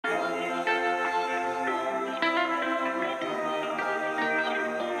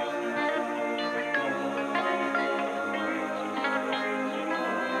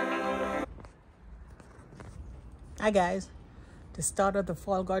Hi guys, the start of the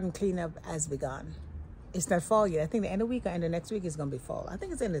fall garden cleanup has begun. It's not fall yet. I think the end of the week or end of next week is going to be fall. I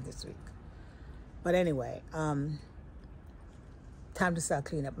think it's end of this week. But anyway, time to start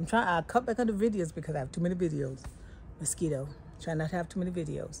cleanup. I'll cut back on the videos because I have too many videos. Mosquito. Try not to have too many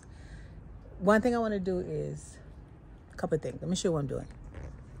videos. One thing I want to do is a couple of things. Let me show you what I'm doing.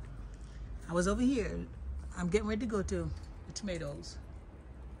 I was over here. I'm getting ready to go to the tomatoes.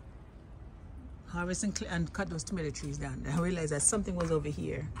 Harvest and cut those tomato trees down. I realized that something was over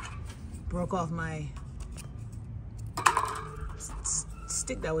here. Broke off my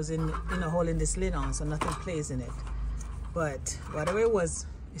stick that was in a hole in this lid on, so nothing plays in it. But whatever it was,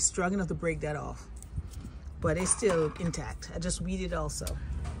 it's strong enough to break that off. But it's still intact. I just weeded also.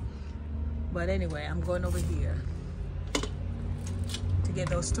 But anyway, I'm going over here to get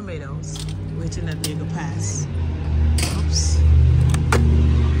those tomatoes. Waiting that they go pass. Oops.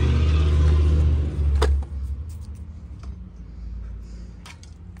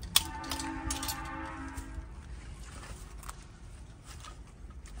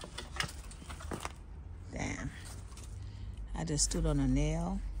 I just stood on a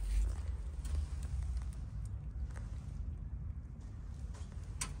nail.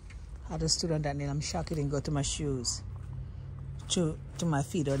 I just stood on that nail. I'm shocked it didn't go to my shoes, to my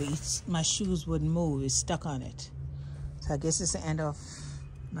feet, or my shoes wouldn't move. It's stuck on it. So I guess it's the end of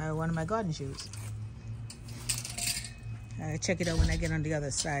one of my garden shoes. I'll check it out when I get on the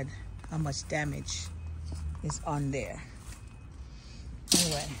other side, how much damage is on there.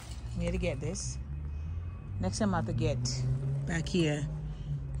 Anyway, I'm here to get this. Next time I have to get back here,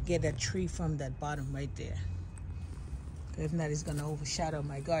 get that tree from that bottom right there. If not, it's gonna overshadow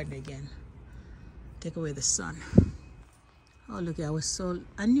my garden again. Take away the sun. Oh, look,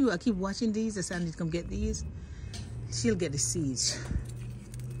 I knew, I keep watching these. I said I need to come get these. She'll get the seeds.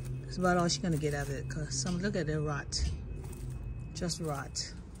 That's about all she's gonna get out of it. Cause look at their rot. Just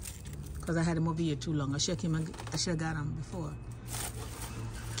rot. Cause I had them over here too long. I should have got them before.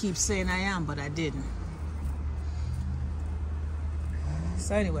 Keep saying I am, but I didn't.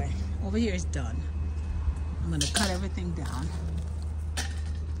 So anyway, over here is done. I'm gonna cut everything down.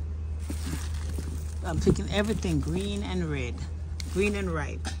 I'm picking everything green and red, green and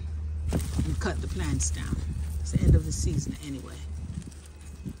ripe, and cut the plants down. It's the end of the season anyway.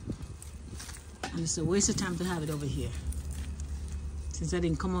 And it's a waste of time to have it over here. Since I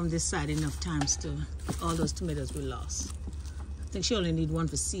didn't come on this side enough times to, all those tomatoes were lost. I think she only need one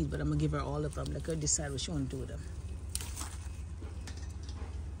for seed, but I'm gonna give her all of them. Let her decide what she wanna do with them.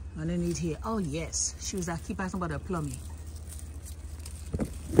 And I need here, oh yes, I keep asking about her plummy.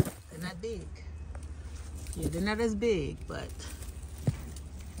 They're not big. Yeah, they're not as big, but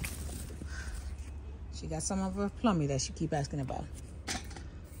she got some of her plummy that she keep asking about.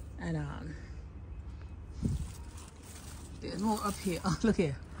 And there's more up here. Oh, look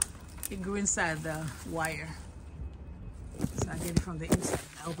here. It grew inside the wire. So I get it from the inside.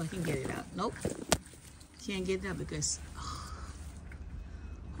 I hope I can get it out. Nope. Can't get it out because,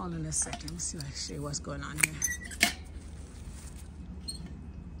 hold on a second. Let's see if I can show you what's going on here.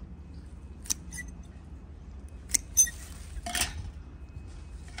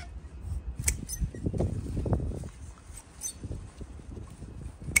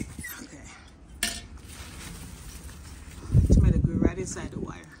 Okay. Tomato grew right inside the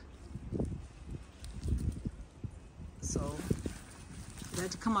wire. So, you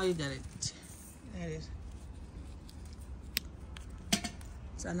have to come out, you got it. There it is.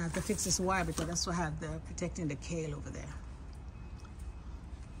 So I have to fix this wire because that's what I have protecting the kale over there.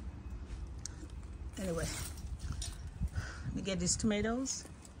 Anyway, let me get these tomatoes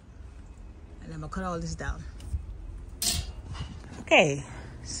and I'm gonna cut all this down. Okay,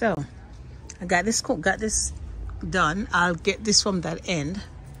 so I got this done. I'll get this from that end.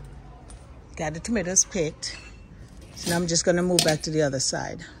 Got the tomatoes picked. So now I'm just gonna move back to the other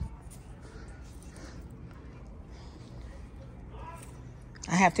side.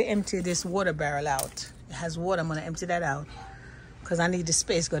 I have to empty this water barrel out. It has water, I'm gonna empty that out because I need the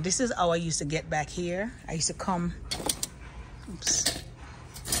space. Because this is how I used to get back here. I used to come, oops.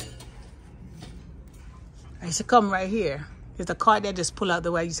 I used to come right here. There's a cart that just pull out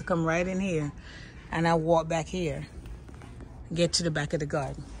the way. I used to come right in here and I walk back here, get to the back of the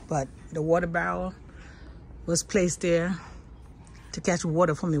garden. But the water barrel was placed there to catch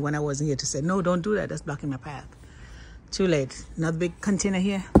water for me when I wasn't here, to say, no, don't do that, that's blocking my path. Too late. Another big container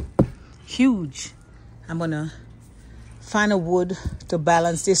here. Huge. I'm gonna find a wood to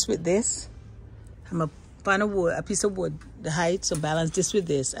balance this with this. I'm gonna find a piece of wood, the height, so balance this with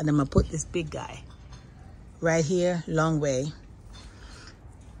this, and I'm gonna put this big guy right here, long way.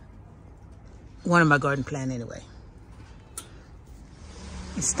 One of my garden plant anyway.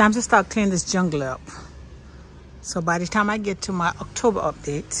 It's time to start cleaning this jungle up. So by the time I get to my October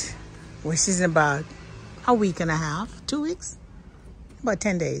update, which is in about a week and a half, 2 weeks, about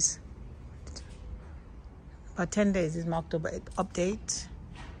 10 days. About 10 days is my October update.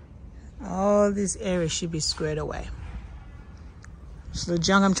 All these areas should be squared away. So the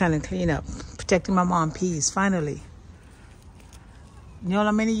jungle I'm trying to clean up, protecting my mom peas, finally. You know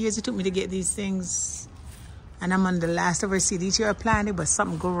how many years it took me to get these things? And I'm on the last of her seed. Each year I planted, but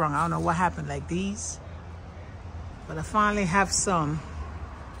something go wrong. I don't know what happened, like these. But I finally have some.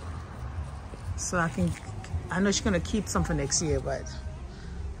 So I know she's gonna keep some for next year, but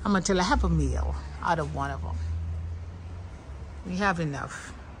I'm until I have a meal out of one of them. We have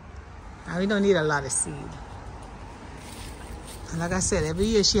enough. Now we don't need a lot of seed. And like I said, every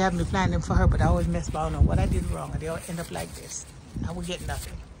year she had me planting for her, but I always mess up. I don't know what I did wrong, and they all end up like this. I will get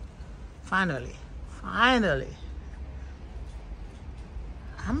nothing. Finally. I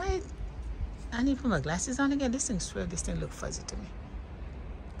need to put my glasses on again. This thing look fuzzy to me.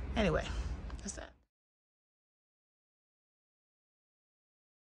 Anyway, that's that.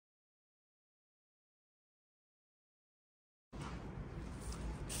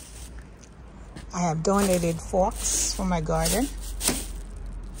 I have donated forks for my garden.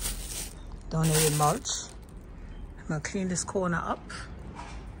 Donated mulch. I'm gonna clean this corner up.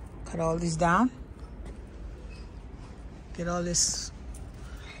 Cut all these down. Get all this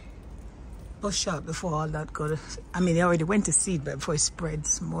bush out before all that go to, I mean, they already went to seed, but before it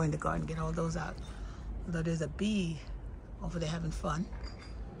spreads more in the garden, get all those out. Although there's a bee over there having fun.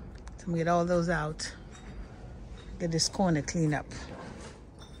 So I'm gonna get all those out. Get this corner cleaned up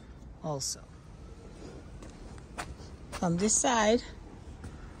also. From this side,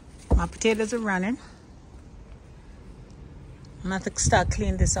 my potatoes are running. I'm gonna have to start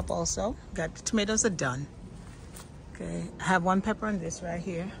cleaning this up also. Got the tomatoes are done. Okay, I have one pepper on this right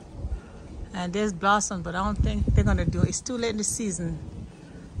here. And there's blossom, but I don't think they're gonna do it. It's too late in the season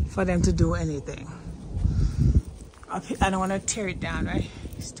for them to do anything. I don't wanna tear it down, right?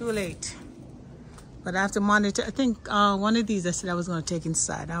 It's too late. But I have to monitor. I think one of these I said I was gonna take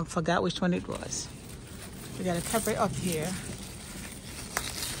inside. I forgot which one it was. We got a pepper up here.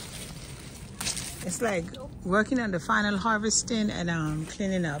 It's like working on the final harvesting and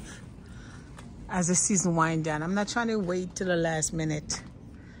cleaning up as the season winds down. I'm not trying to wait till the last minute.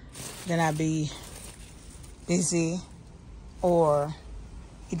 Then I'll be busy or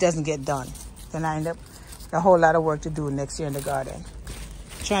it doesn't get done. Then I end up with a whole lot of work to do next year in the garden.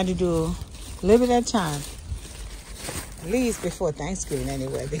 Trying to do a little bit at a time. At least before Thanksgiving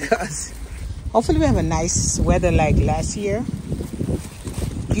anyway, because hopefully we have a nice weather like last year.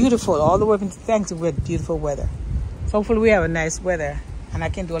 Beautiful, all the way into Thanksgiving with beautiful weather. So hopefully we have a nice weather and I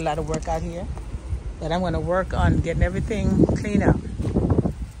can do a lot of work out here. But I'm gonna work on getting everything cleaned up.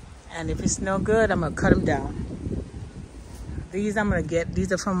 And if it's no good, I'm gonna cut them down. These I'm gonna get,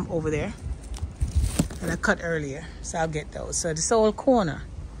 these are from over there. And I cut earlier, so I'll get those. So this whole corner,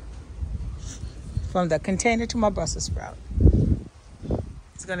 from the container to my Brussels sprout,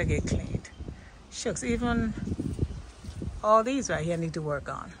 it's gonna get cleaned. Shucks, even all these right here I need to work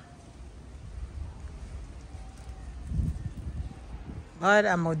on. But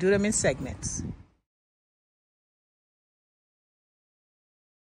I'm gonna do them in segments.